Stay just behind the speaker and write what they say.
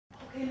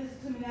Okay, listen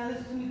to me now,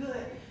 listen to me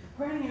good.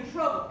 Granny in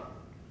trouble.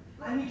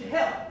 I need your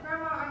help.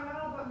 Grandma, I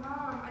know, but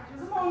Mom, I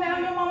just... Come on now,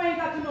 your mama ain't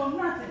got to know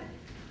nothing.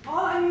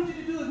 All I need you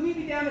to do is meet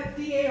me down at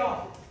the DA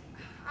office.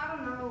 I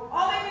don't know.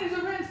 All they need is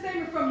a written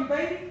statement from you,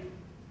 baby.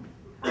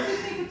 I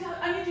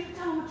need you to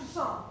tell them what you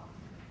saw.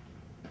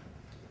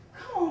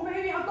 Come on,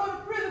 baby. I'll go to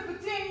prison for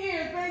 10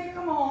 years, baby.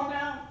 Come on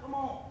now. Come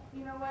on.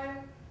 You know what?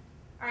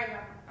 All right,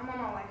 Grandma. I'm on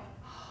my way.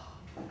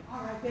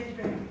 All right, baby.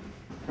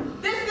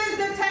 This is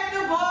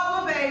Detective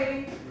Barbara,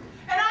 baby.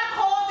 And I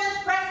called this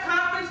press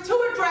conference to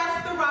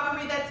address the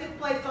robbery that took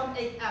place on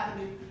 8th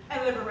Avenue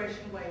and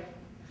Liberation Way.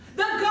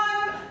 The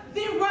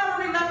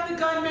robbery left the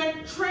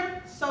gunman,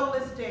 Trent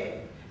Solis,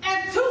 dead.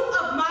 And 2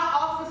 of my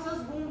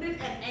officers wounded,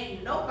 and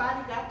ain't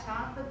nobody got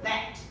time for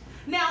that.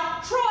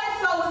 Now, Troy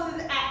Solis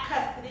is at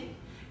custody,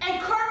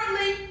 and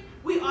currently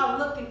we are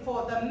looking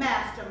for the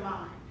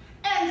mastermind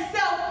and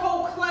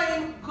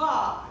self-proclaimed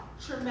God,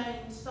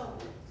 Tremaine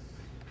Solis.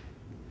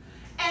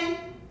 And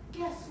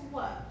guess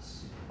what?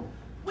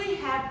 We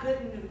have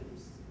good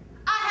news.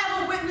 I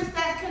have a witness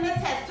that can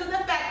attest to the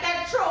fact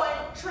that Troy,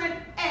 Trent,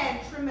 and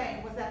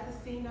Tremaine was at the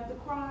scene of the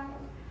crime.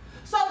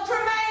 So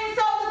Tremaine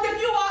Solis,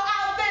 if you are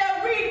out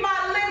there, read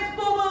my lips,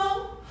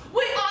 boo-boo.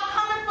 We are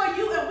coming for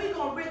you, and we're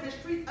going to rid the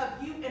streets of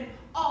you and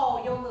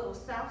all your little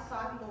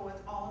Southside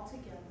lords all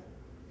together.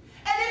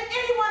 And if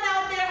anyone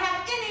out there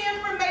has any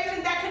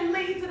information that can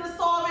lead to the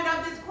solving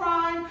of this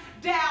crime,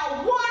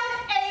 dial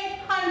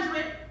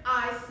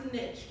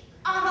 1-800-I-SNITCH.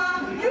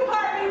 You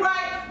heard me